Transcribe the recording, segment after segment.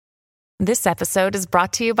This episode is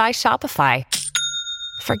brought to you by Shopify.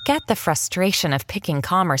 Forget the frustration of picking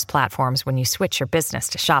commerce platforms when you switch your business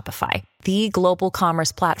to Shopify, the global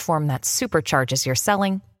commerce platform that supercharges your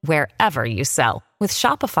selling wherever you sell. With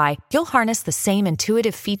Shopify, you'll harness the same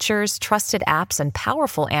intuitive features, trusted apps, and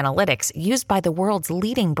powerful analytics used by the world's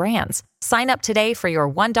leading brands. Sign up today for your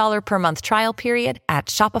 $1 per month trial period at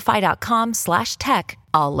shopify.com/tech,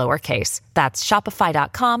 all lowercase. That's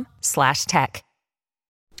shopify.com/tech.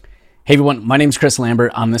 Hey everyone, my name is Chris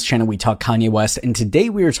Lambert. On this channel, we talk Kanye West, and today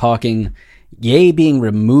we are talking Ye being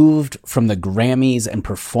removed from the Grammys and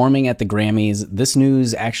performing at the Grammys. This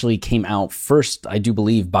news actually came out first, I do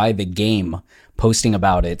believe, by The Game posting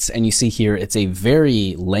about it. And you see here, it's a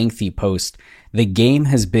very lengthy post. The Game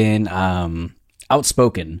has been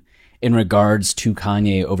outspoken in regards to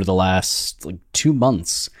Kanye over the last 2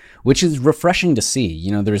 months, which is refreshing to see.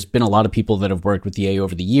 You know, there's been a lot of people that have worked with Ye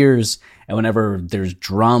over the years, and whenever there's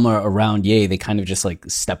drama around Ye, they kind of just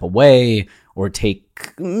step away or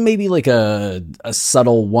take maybe a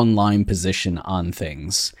subtle one-line position on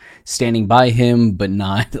things, standing by him, but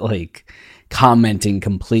not commenting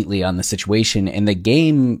completely on the situation. And The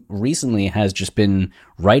Game recently has just been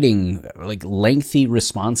writing lengthy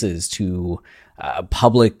responses to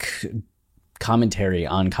public commentary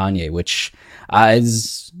on Kanye, which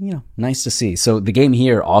is, nice to see. So The Game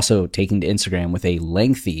here also taking to Instagram with a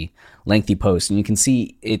lengthy post, and you can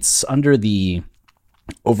see it's under the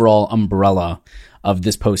overall umbrella of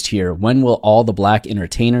this post here. When will all the black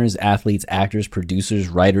entertainers, athletes, actors, producers,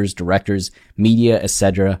 writers, directors, media,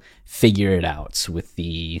 etc. figure it out, with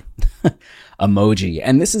the emoji?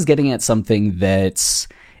 And this is getting at something that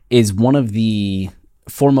is one of the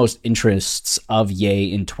foremost interests of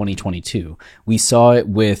Ye in 2022. We saw it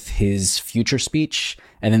with his Future speech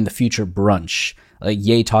and then the Future brunch.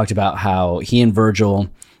 Ye talked about how he and Virgil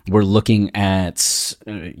were looking at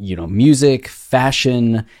music,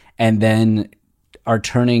 fashion, and then are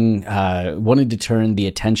wanted to turn the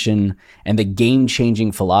attention and the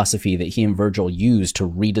game-changing philosophy that he and Virgil used to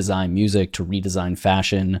redesign music, to redesign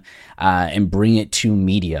fashion, and bring it to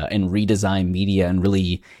media and redesign media and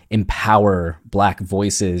really empower black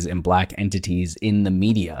voices and black entities in the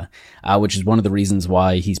media, which is one of the reasons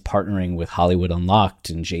why he's partnering with Hollywood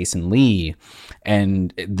Unlocked and Jason Lee.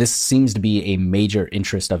 And this seems to be a major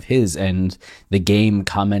interest of his, and The Game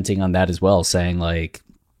commenting on that as well, saying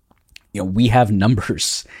we have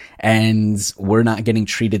numbers and we're not getting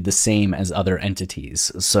treated the same as other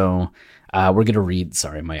entities. So we're going to read,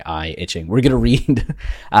 sorry, my eye itching. We're going to read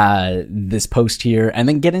this post here and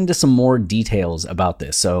then get into some more details about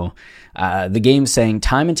this. So The Game saying,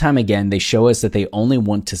 time and time again, they show us that they only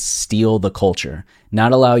want to steal the culture,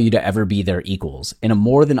 not allow you to ever be their equals. In a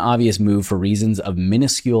more than obvious move for reasons of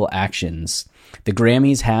minuscule actions, the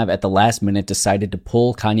Grammys have at the last minute decided to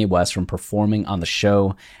pull Kanye West from performing on the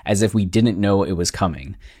show as if we didn't know it was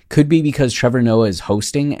coming. Could be because Trevor Noah is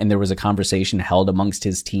hosting and there was a conversation held amongst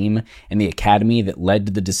his team and the Academy that led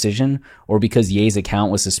to the decision, or because Ye's account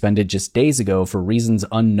was suspended just days ago for reasons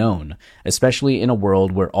unknown, especially in a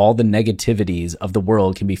world where all the negativities of the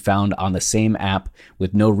world can be found on the same app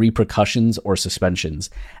with no repercussions or suspensions.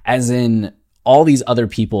 As in, all these other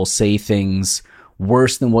people say things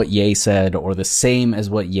worse than what Ye said or the same as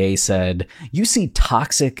what Ye said. You see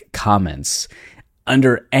toxic comments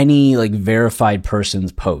under any verified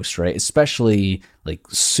person's post, right? Especially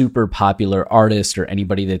super popular artists or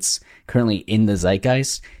anybody that's currently in the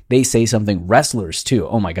zeitgeist. They say something. Wrestlers too.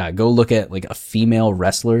 Oh my God, go look at a female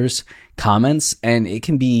wrestler's comments and it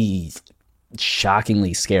can be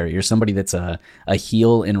shockingly scary. You're somebody that's a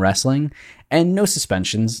heel in wrestling and no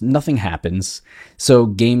suspensions, nothing happens. So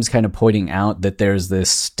Game's kind of pointing out that there's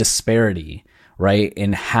this disparity, right,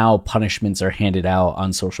 in how punishments are handed out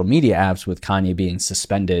on social media apps, with Kanye being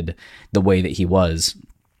suspended the way that he was.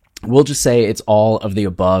 We'll just say it's all of the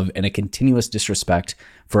above and a continuous disrespect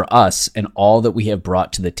for us and all that we have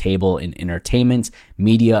brought to the table in entertainment,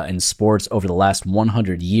 media, and sports over the last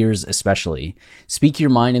 100 years especially. Speak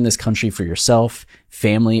your mind in this country for yourself,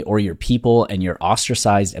 family, or your people, and you're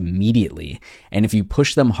ostracized immediately. And if you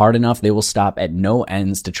push them hard enough, they will stop at no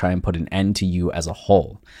ends to try and put an end to you as a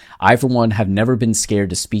whole. I, for one, have never been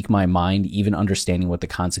scared to speak my mind, even understanding what the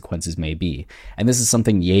consequences may be. And this is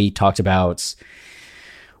something Ye talked about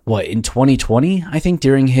in 2020, I think,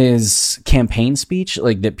 during his campaign speech,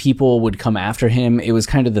 that people would come after him. It was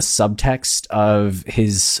kind of the subtext of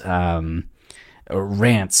his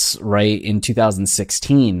rants, right, in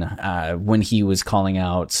 2016, when he was calling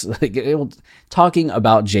out, talking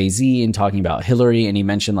about Jay-Z and talking about Hillary, and he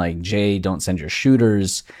mentioned, Jay, don't send your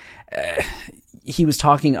shooters. He was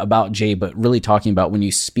talking about Jay, but really talking about when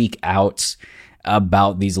you speak out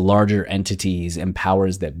about these larger entities and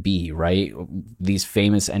powers that be, right? These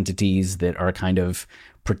famous entities that are kind of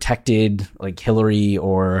protected, like Hillary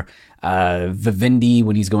or Vivendi,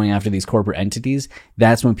 when he's going after these corporate entities.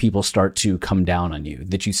 That's when people start to come down on you,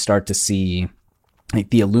 that you start to see like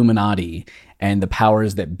the Illuminati and the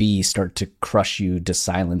powers that be start to crush you, to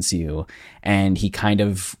silence you. And he kind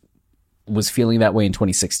of was feeling that way in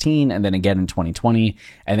 2016 and then again in 2020.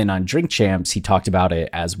 And then on Drink Champs, he talked about it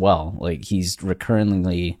as well. Like he's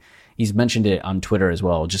mentioned it on Twitter as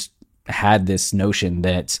well, just had this notion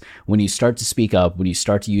that when you start to speak up, when you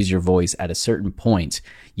start to use your voice at a certain point,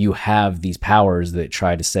 you have these powers that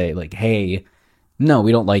try to say like, hey, no,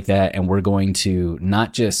 we don't like that. And we're going to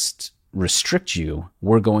not just restrict you,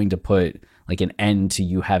 we're going to put like an end to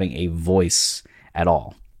you having a voice at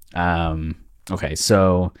all. Okay,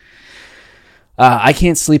 so I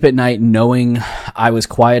can't sleep at night knowing I was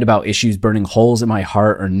quiet about issues burning holes in my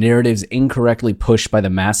heart or narratives incorrectly pushed by the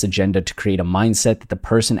mass agenda to create a mindset that the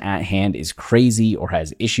person at hand is crazy or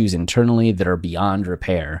has issues internally that are beyond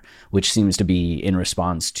repair, which seems to be in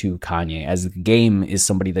response to Kanye, as the game is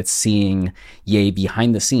somebody that's seeing Ye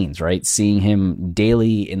behind the scenes, right? Seeing him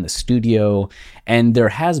daily in the studio. And there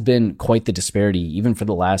has been quite the disparity even for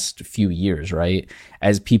the last few years, right?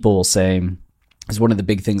 As people will say, is one of the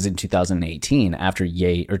big things in 2018 after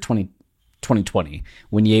Ye, or 2020,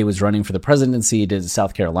 when Ye was running for the presidency, he did a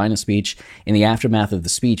South Carolina speech. In the aftermath of the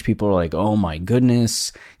speech, people were like, oh my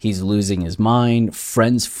goodness, he's losing his mind.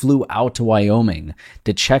 Friends flew out to Wyoming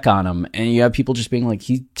to check on him. And you have people just being like,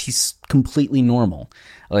 he's completely normal.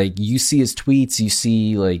 Like you see his tweets, you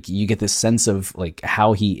see like, you get this sense of like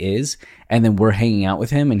how he is. And then we're hanging out with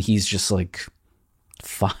him and he's just like,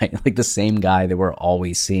 fine, like the same guy that we're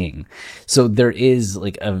always seeing. So there is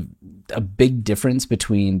like a big difference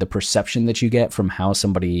between the perception that you get from how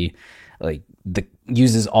somebody like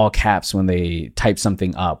uses all caps when they type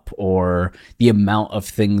something up, or the amount of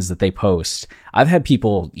things that they post. I've had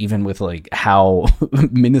people, even with like how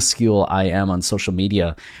minuscule I am on social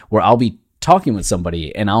media, where I'll be talking with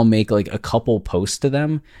somebody and I'll make like a couple posts to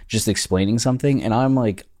them just explaining something, and I'm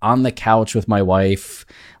like on the couch with my wife,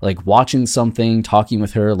 like watching something, talking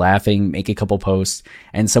with her, laughing, make a couple posts,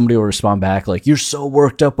 and somebody will respond back like, you're so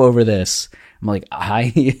worked up over this. I'm like,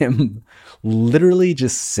 I am literally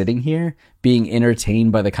just sitting here being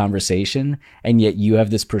entertained by the conversation, and yet you have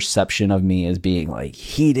this perception of me as being like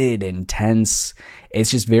heated, intense. It's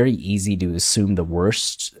just very easy to assume the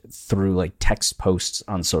worst through like text posts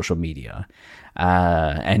on social media.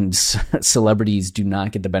 And celebrities do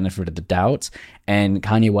not get the benefit of the doubt, and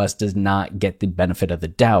Kanye West does not get the benefit of the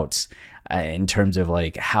doubt in terms of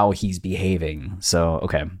like how he's behaving. So,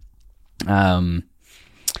 okay.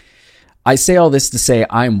 I say all this to say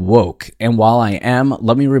I'm woke, and while I am,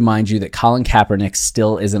 let me remind you that Colin Kaepernick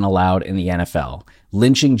still isn't allowed in the NFL.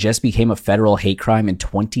 Lynching just became a federal hate crime in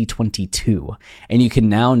 2022, and you can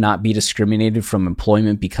now not be discriminated from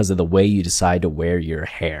employment because of the way you decide to wear your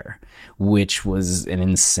hair, which was an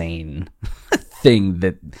insane thing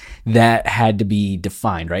that had to be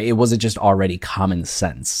defined, right? It wasn't just already common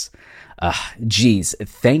sense. Geez,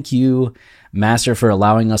 thank you, Master, for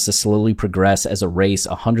allowing us to slowly progress as a race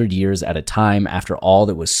 100 years at a time after all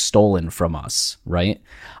that was stolen from us, right?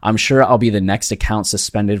 I'm sure I'll be the next account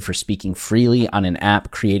suspended for speaking freely on an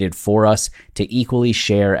app created for us to equally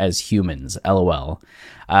share as humans, LOL.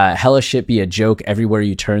 Hella shit be a joke everywhere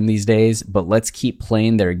you turn these days, but let's keep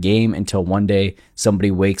playing their game until one day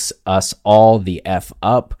somebody wakes us all the F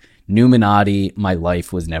up. Numinati, my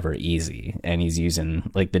life was never easy. And he's using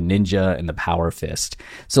like the ninja and the power fist.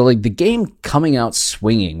 So like the game coming out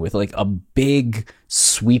swinging with like a big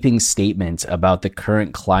sweeping statement about the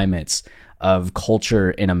current climates of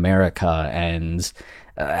culture in America and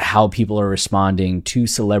how people are responding to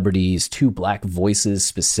celebrities, to Black voices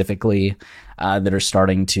specifically, that are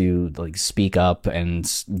starting to like speak up,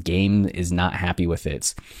 and Game is not happy with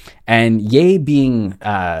it. And Ye being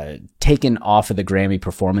taken off of the Grammy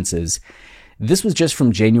performances, this was just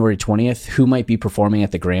from January 20th, who might be performing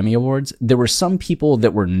at the Grammy Awards. There were some people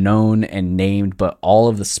that were known and named, but all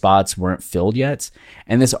of the spots weren't filled yet.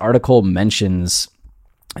 And this article mentions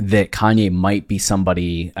that Kanye might be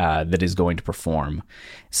somebody that is going to perform.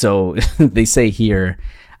 So they say here,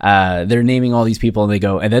 they're naming all these people and they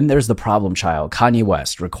go, and then there's the problem child, Kanye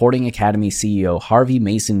West. Recording Academy CEO Harvey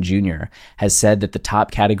Mason Jr. has said that the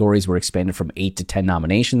top categories were expanded from 8 to 10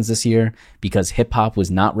 nominations this year because hip hop was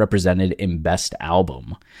not represented in Best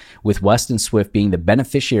Album, with West and Swift being the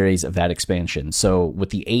beneficiaries of that expansion. So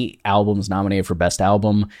with the 8 albums nominated for Best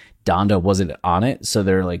Album, Donda wasn't on it, so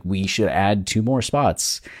they're like, we should add 2 more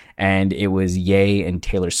spots. And it was Ye and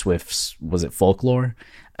Taylor Swift's, was it Folklore?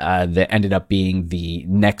 that ended up being the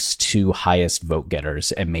next two highest vote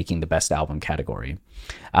getters and making the best album category.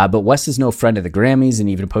 But West is no friend of the Grammys and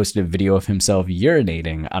even posted a video of himself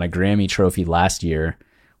urinating on a Grammy trophy last year.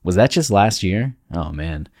 Was that just last year? Oh,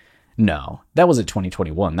 man. No, that wasn't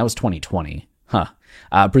 2021. That was 2020. Huh.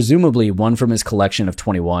 Presumably one from his collection of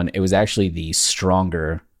 21. It was actually the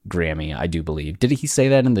stronger Grammy, I do believe. Did he say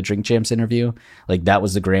that in the Drink Champs interview? Like that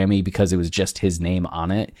was the Grammy because it was just his name on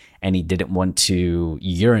it and he didn't want to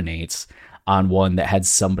urinate on one that had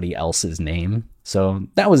somebody else's name. So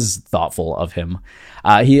that was thoughtful of him.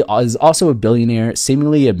 He is also a billionaire,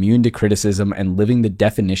 seemingly immune to criticism and living the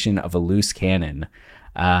definition of a loose cannon.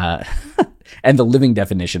 And the living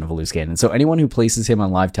definition of a loose cannon. So anyone who places him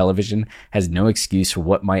on live television has no excuse for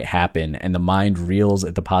what might happen, and the mind reels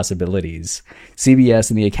at the possibilities. CBS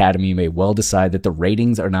and the Academy may well decide that the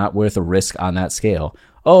ratings are not worth a risk on that scale.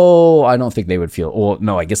 Oh, I don't think they would feel... Well,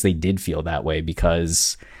 no, I guess they did feel that way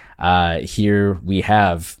because here we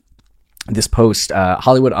have this post.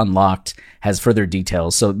 Hollywood Unlocked has further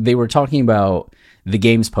details. So they were talking about the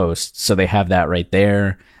Games post, so they have that right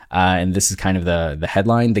there. And this is kind of the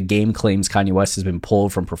headline. The Game claims Kanye West has been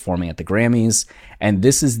pulled from performing at the Grammys. And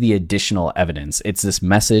this is the additional evidence. It's this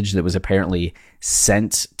message that was apparently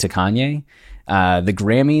sent to Kanye. The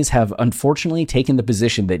Grammys have unfortunately taken the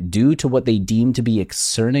position that due to what they deem to be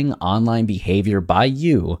concerning online behavior by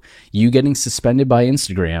you getting suspended by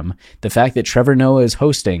Instagram, the fact that Trevor Noah is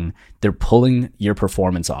hosting, they're pulling your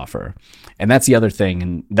performance offer. And that's the other thing.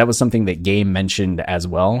 And that was something that Game mentioned as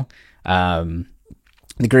well.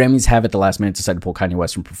 The Grammys have at the last minute decided to pull Kanye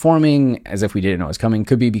West from performing, as if we didn't know it was coming.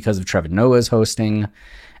 Could be because of Trevor Noah's hosting.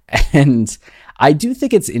 And I do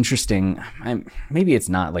think it's interesting. Maybe it's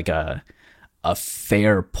not like a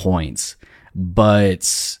fair point,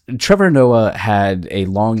 but Trevor Noah had a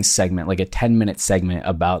long segment, like a 10-minute segment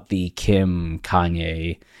about the Kim,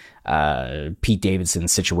 Kanye, Pete Davidson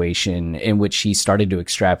situation, in which he started to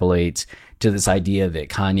extrapolate to this idea that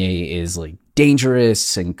Kanye is like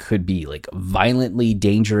dangerous and could be like violently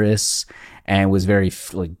dangerous, and was very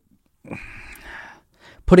like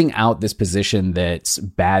putting out this position that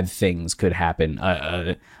bad things could happen.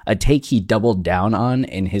 A take he doubled down on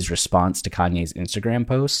in his response to Kanye's Instagram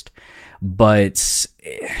post, but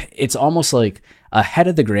it's almost like ahead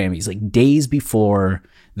of the Grammys, like days before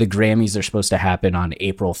the Grammys are supposed to happen on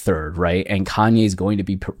April 3rd, right? And Kanye is going to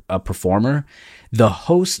be a performer. The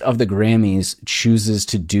host of the Grammys chooses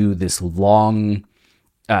to do this long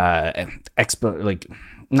not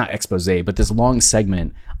expose, but this long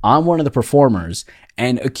segment on one of the performers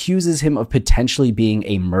and accuses him of potentially being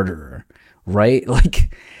a murderer, right?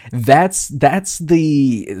 Like that's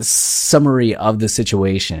the summary of the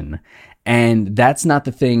situation. And that's not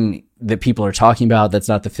the thing that people are talking about. That's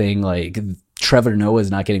not the thing. Like Trevor Noah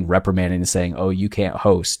is not getting reprimanded and saying, oh, you can't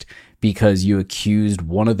host because you accused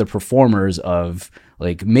one of the performers of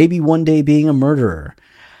like maybe one day being a murderer.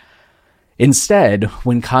 Instead,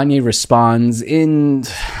 when Kanye responds in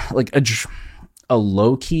like a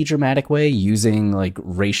low-key dramatic way, using like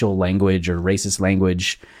racial language or racist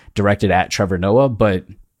language directed at Trevor Noah, but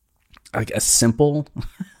like a simple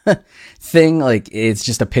thing, like it's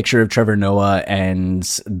just a picture of Trevor Noah and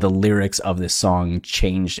the lyrics of this song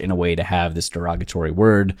changed in a way to have this derogatory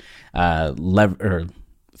word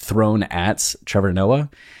thrown at Trevor Noah.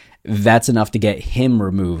 That's enough to get him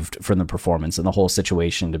removed from the performance and the whole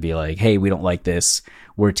situation, to be like, hey, we don't like this.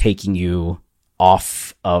 We're taking you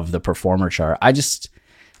off of the performer chart. I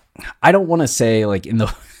don't want to say like in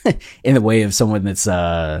the in the way of someone that's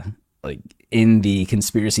like in the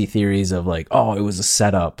conspiracy theories of like, oh, it was a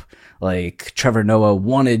setup. Like Trevor Noah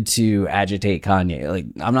wanted to agitate Kanye. Like,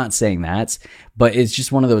 I'm not saying that, but it's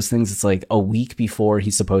just one of those things. It's like a week before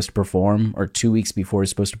he's supposed to perform or 2 weeks before he's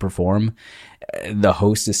supposed to perform, the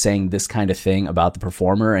host is saying this kind of thing about the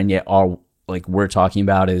performer. And yet all like we're talking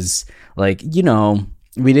about is like, you know,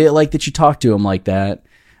 we didn't like that you talked to him like that.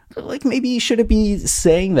 Like maybe you shouldn't be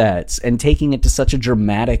saying that and taking it to such a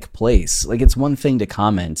dramatic place. Like it's one thing to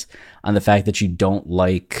comment on the fact that you don't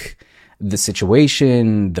like the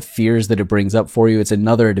situation, the fears that it brings up for you. It's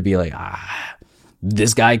another to be like,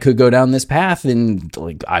 this guy could go down this path and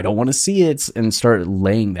like, I don't want to see it, and start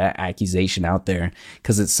laying that accusation out there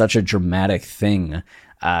because it's such a dramatic thing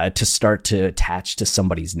to start to attach to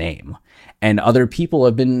somebody's name. And other people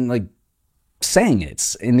have been like saying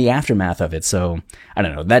it in the aftermath of it. So I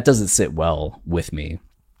don't know, that doesn't sit well with me.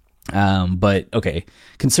 But okay,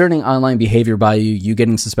 concerning online behavior by you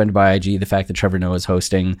getting suspended by IG, the fact that Trevor Noah is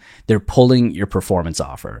hosting, they're pulling your performance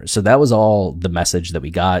offer. So that was all the message that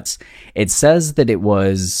we got. It says that it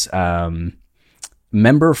was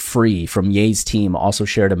Member Free from Ye's team also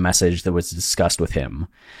shared a message that was discussed with him.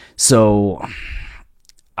 So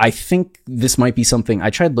I think this might be something. I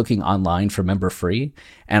tried looking online for Member Free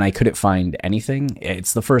and I couldn't find anything.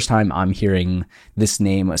 It's the first time I'm hearing this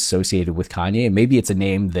name associated with Kanye. Maybe it's a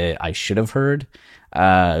name that I should have heard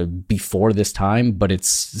before this time, but it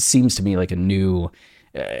seems to me like a new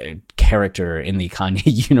character in the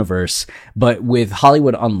Kanye universe. But with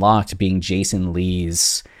Hollywood Unlocked being Jason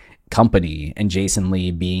Lee's company and Jason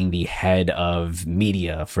Lee being the head of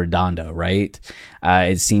media for Donda, right?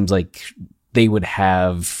 It seems like they would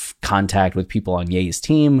have contact with people on Ye's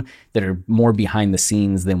team that are more behind the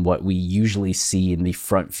scenes than what we usually see in the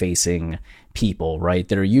front facing people, right?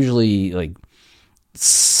 That are usually like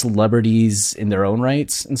celebrities in their own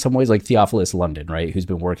rights in some ways, like Theophilus London, right? Who's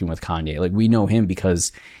been working with Kanye. Like, we know him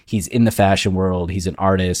because he's in the fashion world. He's an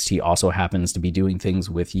artist. He also happens to be doing things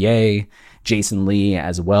with Ye, Jason Lee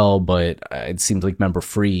as well. But it seems like Member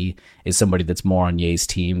Free is somebody that's more on Ye's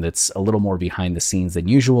team, that's a little more behind the scenes than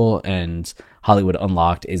usual. And Hollywood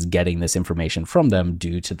Unlocked is getting this information from them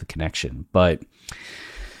due to the connection. But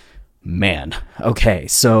man, okay,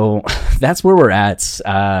 so that's where we're at.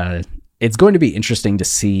 It's going to be interesting to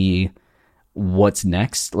see what's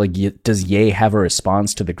next. Like, does Ye have a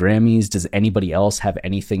response to the Grammys? Does anybody else have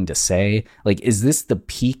anything to say? Like, is this the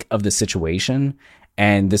peak of the situation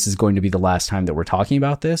and this is going to be the last time that we're talking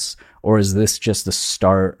about this? Or is this just the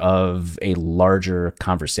start of a larger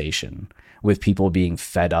conversation with people being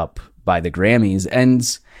fed up by the Grammys? And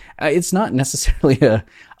it's not necessarily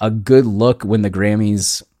a good look when the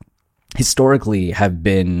Grammys historically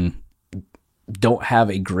don't have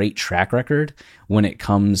a great track record when it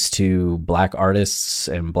comes to Black artists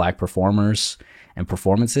and Black performers and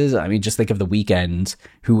performances. I mean, just think of The Weeknd,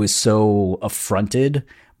 who was so affronted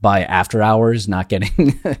by After Hours not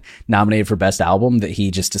getting nominated for Best Album that he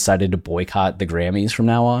just decided to boycott the Grammys from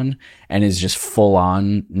now on and is just full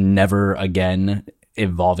on never again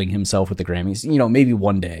involving himself with the Grammys. You know, maybe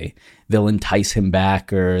one day they'll entice him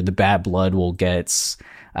back or the bad blood will get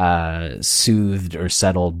soothed or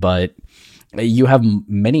settled, but you have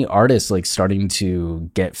many artists like starting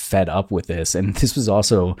to get fed up with this. And this was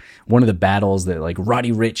also one of the battles that like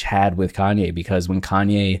Roddy Ricch had with Kanye, because when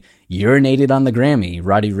Kanye urinated on the Grammy,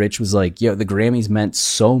 Roddy Ricch was like, yo, the Grammys meant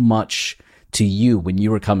so much to you when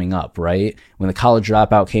you were coming up, right? When The College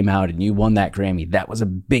Dropout came out and you won that Grammy, that was a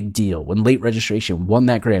big deal. When Late Registration won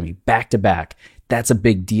that Grammy back to back, that's a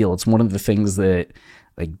big deal. It's one of the things that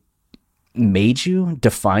like made you,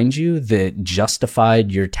 defined you, that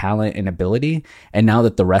justified your talent and ability. And now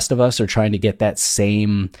that the rest of us are trying to get that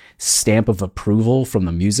same stamp of approval from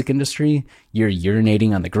the music industry, you're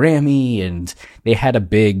urinating on the Grammy. And they had a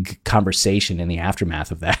big conversation in the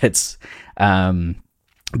aftermath of that.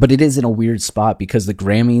 But it is in a weird spot because the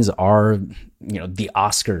Grammys are, you know, the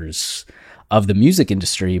Oscars of the music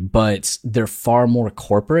industry, but they're far more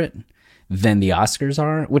corporate than the Oscars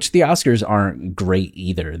are, which the Oscars aren't great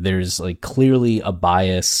either. There's like clearly a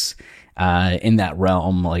bias in that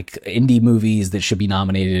realm. Like, indie movies that should be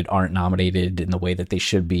nominated aren't nominated in the way that they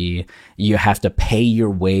should be. You have to pay your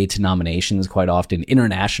way to nominations quite often.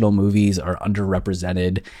 International movies are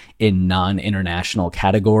underrepresented in non-international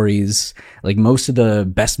categories. Like, most of the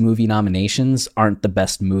best movie nominations aren't the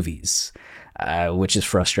best movies, which is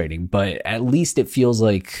frustrating. But at least it feels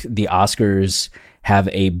like the Oscars have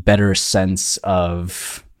a better sense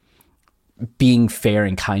of being fair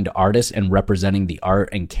and kind to artists and representing the art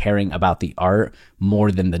and caring about the art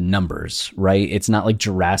more than the numbers, right? It's not like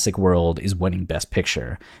Jurassic World is winning Best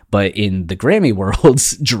Picture, but in the Grammy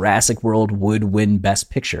worlds, Jurassic World would win Best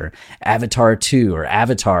Picture. Avatar 2 or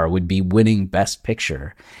Avatar would be winning Best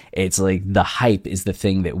Picture. It's like the hype is the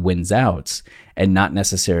thing that wins out and not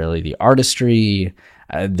necessarily the artistry.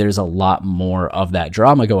 There's a lot more of that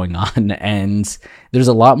drama going on, and there's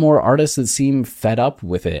a lot more artists that seem fed up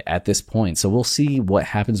with it at this point. So we'll see what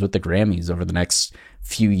happens with the Grammys over the next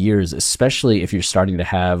few years, especially if you're starting to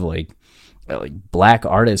have like Black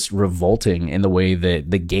artists revolting in the way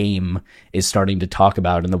that The Game is starting to talk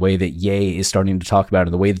about, and the way that Ye is starting to talk about,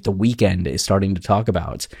 and the way that The Weeknd is starting to talk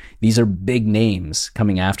about. These are big names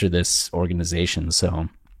coming after this organization. So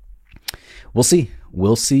we'll see.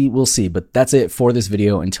 We'll see. But that's it for this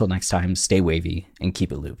video. Until next time, stay wavy and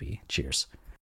keep it loopy. Cheers.